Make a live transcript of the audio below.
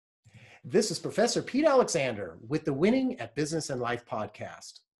This is Professor Pete Alexander with the Winning at Business and Life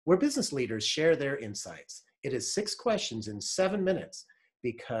podcast, where business leaders share their insights. It is 6 questions in 7 minutes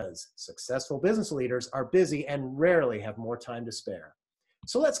because successful business leaders are busy and rarely have more time to spare.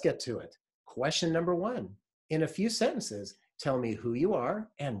 So let's get to it. Question number 1. In a few sentences, tell me who you are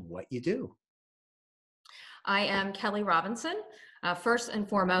and what you do. I am Kelly Robinson. First and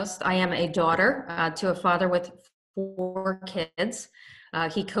foremost, I am a daughter to a father with 4 kids.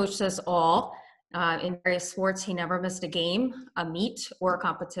 He coached us all in various sports. He never missed a game, a meet, or a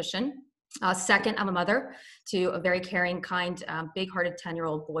competition. Second, I'm a mother to a very caring, kind, big-hearted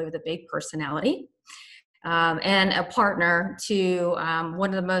 10-year-old boy with a big personality. And a partner to one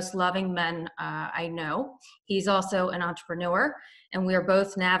of the most loving men I know. He's also an entrepreneur, and we are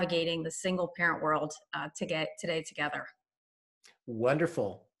both navigating the single parent world to get today together.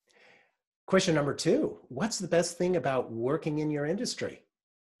 Wonderful. Question number 2. What's the best thing about working in your industry?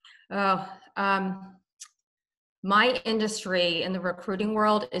 My industry in the recruiting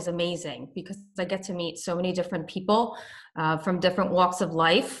world is amazing because I get to meet so many different people from different walks of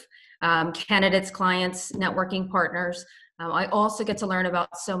life. Candidates, clients, networking partners. I also get to learn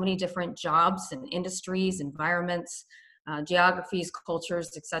about so many different jobs and industries, environments, geographies,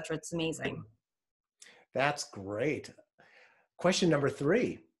 cultures, etc. It's amazing. That's great. Question number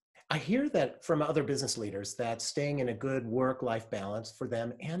 3. I hear that from other business leaders that staying in a good work-life balance for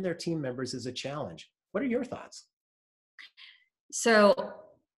them and their team members is a challenge. What are your thoughts? So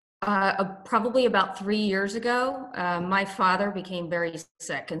probably about 3 years ago, my father became very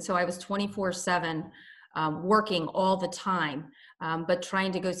sick. And so I was 24/7 working all the time, but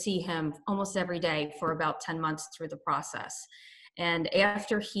trying to go see him almost every day for about 10 months through the process. And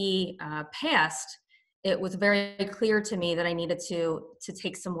after he passed, it was very clear to me that I needed to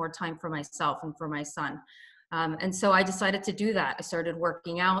take some more time for myself and for my son. And so I decided to do that. I started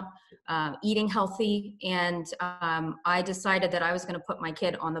working out, eating healthy, and I decided that I was going to put my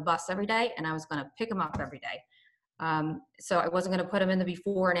kid on the bus every day, and I was going to pick him up every day. So I wasn't going to put him in the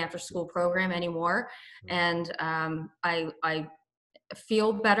before and after school program anymore. And I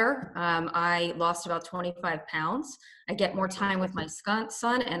feel better. I lost about 25 pounds. I get more time with my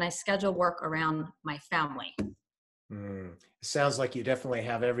son, and I schedule work around my family. Sounds like you definitely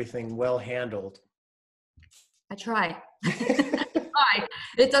have everything well handled. I try.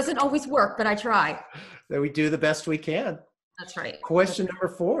 It doesn't always work, but I try. We do the best we can. That's right. Question number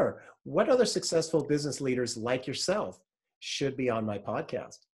 4. What other successful business leaders like yourself should be on my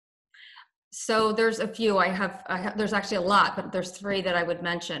podcast? So there's a few. There's actually a lot, but there's 3 that I would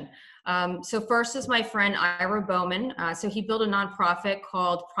mention. So first is my friend Ira Bowman. So he built a nonprofit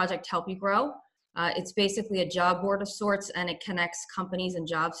called Project Help You Grow. It's basically a job board of sorts, and it connects companies and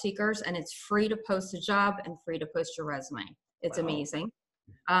job seekers, and it's free to post a job and free to post your resume. It's amazing.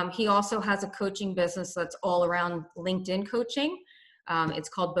 He also has a coaching business that's all around LinkedIn coaching. It's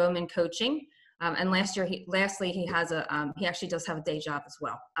called Bowman Coaching. And lastly, he actually does have a day job as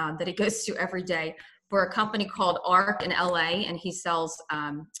well that he goes to every day for a company called ARC in LA, and he sells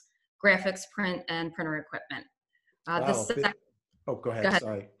graphics, print, and printer equipment. Go ahead.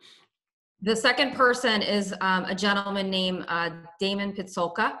 Sorry. The second person is a gentleman named Damon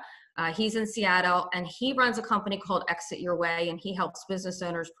Pitsolka. He's in Seattle, and he runs a company called Exit Your Way, and he helps business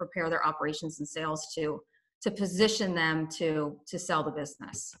owners prepare their operations and sales to position them to sell the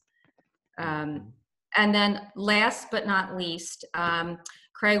business. And then last but not least,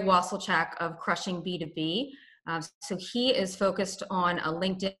 Craig Wasselchak of Crushing B2B. So he is focused on a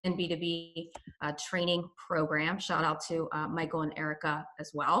LinkedIn B2B training program. Shout out to Michael and Erica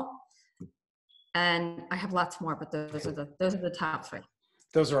as well. And I have lots more, but those are the top 3.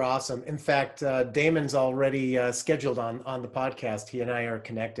 Those are awesome. In fact, Damon's already scheduled on the podcast. He and I are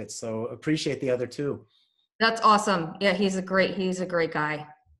connected, so appreciate the other 2. That's awesome. Yeah, he's a great guy.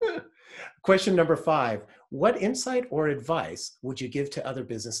 Question number 5. What insight or advice would you give to other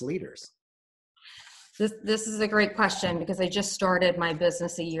business leaders? This is a great question because I just started my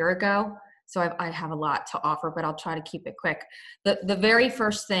business a year ago. So I have a lot to offer, but I'll try to keep it quick. The very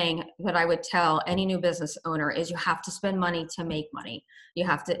first thing that I would tell any new business owner is you have to spend money to make money. You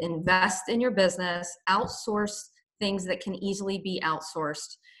have to invest in your business, outsource things that can easily be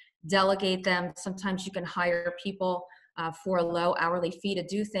outsourced, delegate them. Sometimes you can hire people for a low hourly fee to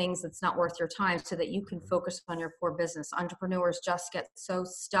do things that's not worth your time so that you can focus on your core business. Entrepreneurs just get so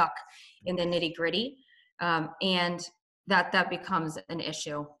stuck in the nitty-gritty, and that becomes an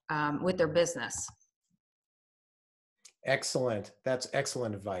issue with their business. Excellent. That's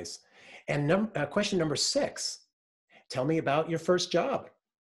excellent advice. And question number 6, tell me about your first job.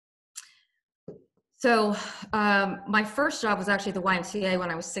 So my first job was actually the YMCA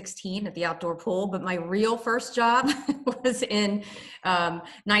when I was 16 at the outdoor pool, but my real first job was in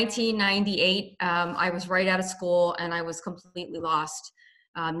 1998. I was right out of school and I was completely lost.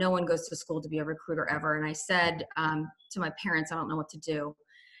 No one goes to school to be a recruiter ever. And I said to my parents, I don't know what to do.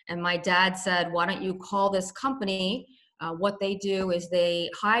 And my dad said, why don't you call this company? What they do is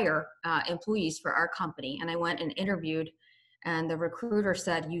they hire employees for our company. And I went and interviewed, and the recruiter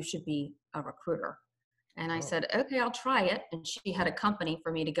said, you should be a recruiter. And I Oh. said, okay, I'll try it. And she had a company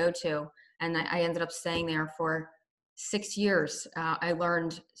for me to go to. And I ended up staying there for 6 years. I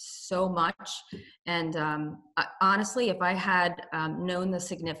learned so much. And honestly, if I had known the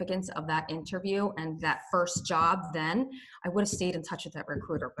significance of that interview and that first job then, I would have stayed in touch with that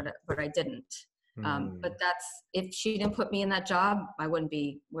recruiter, but I didn't. But if she didn't put me in that job, I wouldn't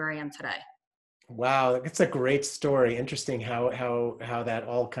be where I am today. Wow, it's a great story. Interesting how that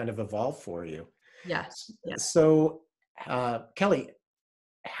all kind of evolved for you. Yes, yes. So, Kelly,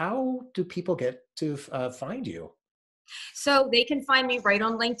 how do people get to find you? So they can find me right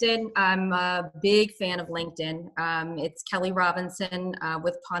on LinkedIn. I'm a big fan of LinkedIn. It's Kelly Robinson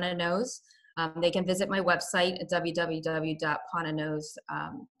with Pana Nose. They can visit my website at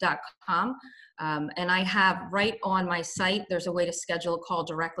www.pananose.com. And I have right on my site, there's a way to schedule a call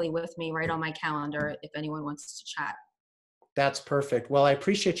directly with me right on my calendar if anyone wants to chat. That's perfect. Well, I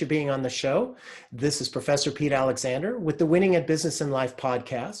appreciate you being on the show. This is Professor Pete Alexander with the Winning at Business and Life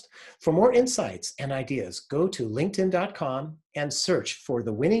podcast. For more insights and ideas, go to linkedin.com and search for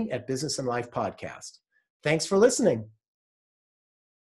the Winning at Business and Life podcast. Thanks for listening.